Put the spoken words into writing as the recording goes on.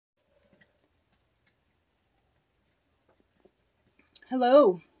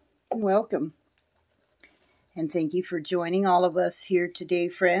Hello and welcome. And thank you for joining all of us here today,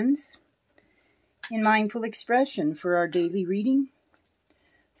 friends, in Mindful Expression for our daily reading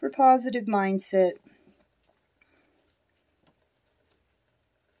for positive mindset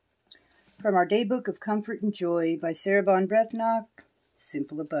from our Daybook of Comfort and Joy by Sarah Bon Breathnock,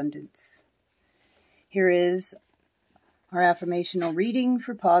 Simple Abundance. Here is our affirmational reading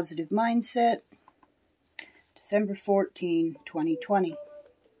for positive mindset, December 14, 2020.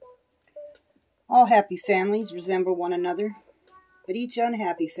 All happy families resemble one another, but each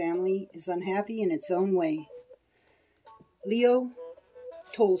unhappy family is unhappy in its own way. Leo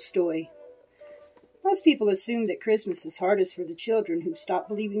Tolstoy. Most people assume that Christmas is hardest for the children who've stopped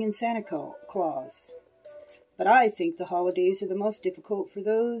believing in Santa Claus. But I think the holidays are the most difficult for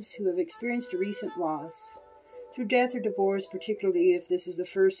those who have experienced a recent loss, through death or divorce, particularly if this is the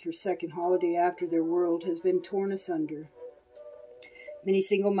first or second holiday after their world has been torn asunder. Many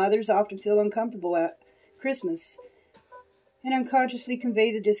single mothers often feel uncomfortable at Christmas and unconsciously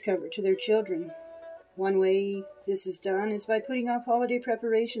convey the discomfort to their children. One way this is done is by putting off holiday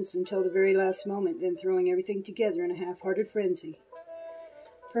preparations until the very last moment, then throwing everything together in a half-hearted frenzy.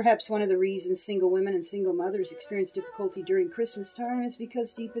 Perhaps one of the reasons single women and single mothers experience difficulty during Christmas time is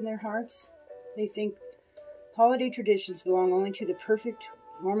because deep in their hearts, they think holiday traditions belong only to the perfect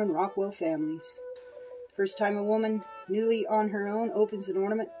Norman Rockwell families. First time a woman, newly on her own, opens an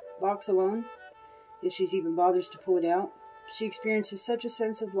ornament box alone, if she even bothers to pull it out, she experiences such a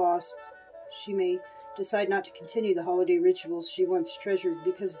sense of loss, she may decide not to continue the holiday rituals she once treasured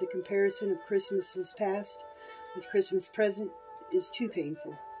because the comparison of Christmases past with Christmas present is too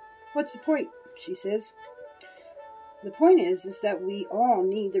painful. What's the point? She says. The point is that we all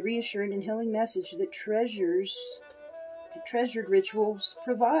need the reassuring and healing message that treasured rituals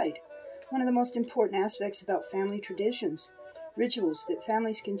provide. One of the most important aspects about family traditions, rituals that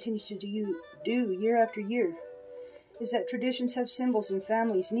families continue to do year after year, is that traditions have symbols and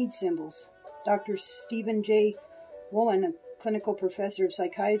families need symbols. Dr. Stephen J. Woolen, a clinical professor of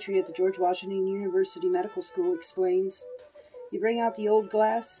psychiatry at the George Washington University Medical School, explains, you bring out the old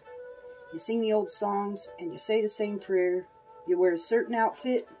glass, you sing the old songs, and you say the same prayer. You wear a certain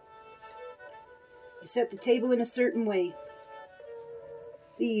outfit. You set the table in a certain way.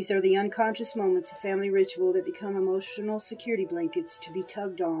 These are the unconscious moments of family ritual that become emotional security blankets to be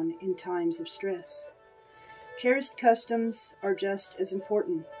tugged on in times of stress. Cherished customs are just as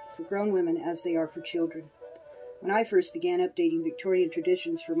important for grown women as they are for children. When I first began updating Victorian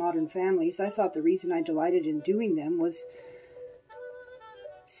traditions for modern families, I thought the reason I delighted in doing them was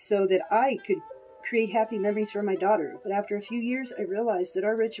so that I could create happy memories for my daughter. But after a few years, I realized that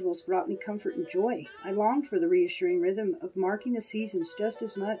our rituals brought me comfort and joy. I longed for the reassuring rhythm of marking the seasons just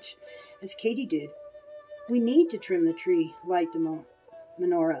as much as Katie did. We need to trim the tree, light the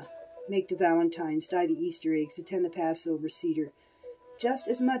menorah, make the valentines, dye the Easter eggs, attend the Passover Seder, just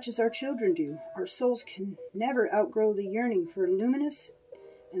as much as our children do. Our souls can never outgrow the yearning for luminous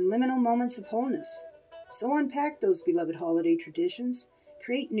and liminal moments of wholeness. So unpack those beloved holiday traditions.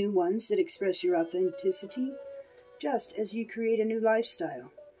 Create new ones that express your authenticity, just as you create a new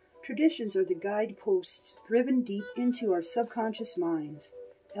lifestyle. Traditions are the guideposts driven deep into our subconscious minds.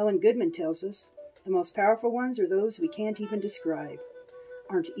 Ellen Goodman tells us, the most powerful ones are those we can't even describe,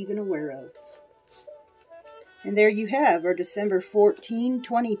 aren't even aware of. And there you have our December 14,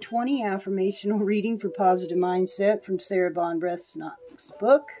 2020 affirmational reading for positive mindset from Sarah Bon Breathnock's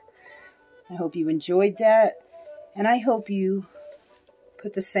book. I hope you enjoyed that, and I hope you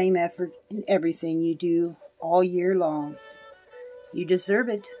put the same effort in everything you do all year long. You deserve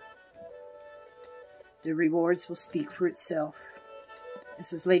it. The rewards will speak for itself.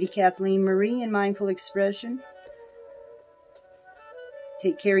 This is Lady Kathleen Marie in Mindful Expression.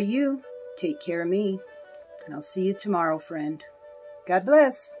 Take care of you. Take care of me. And I'll see you tomorrow, friend. God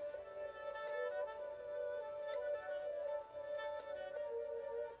bless.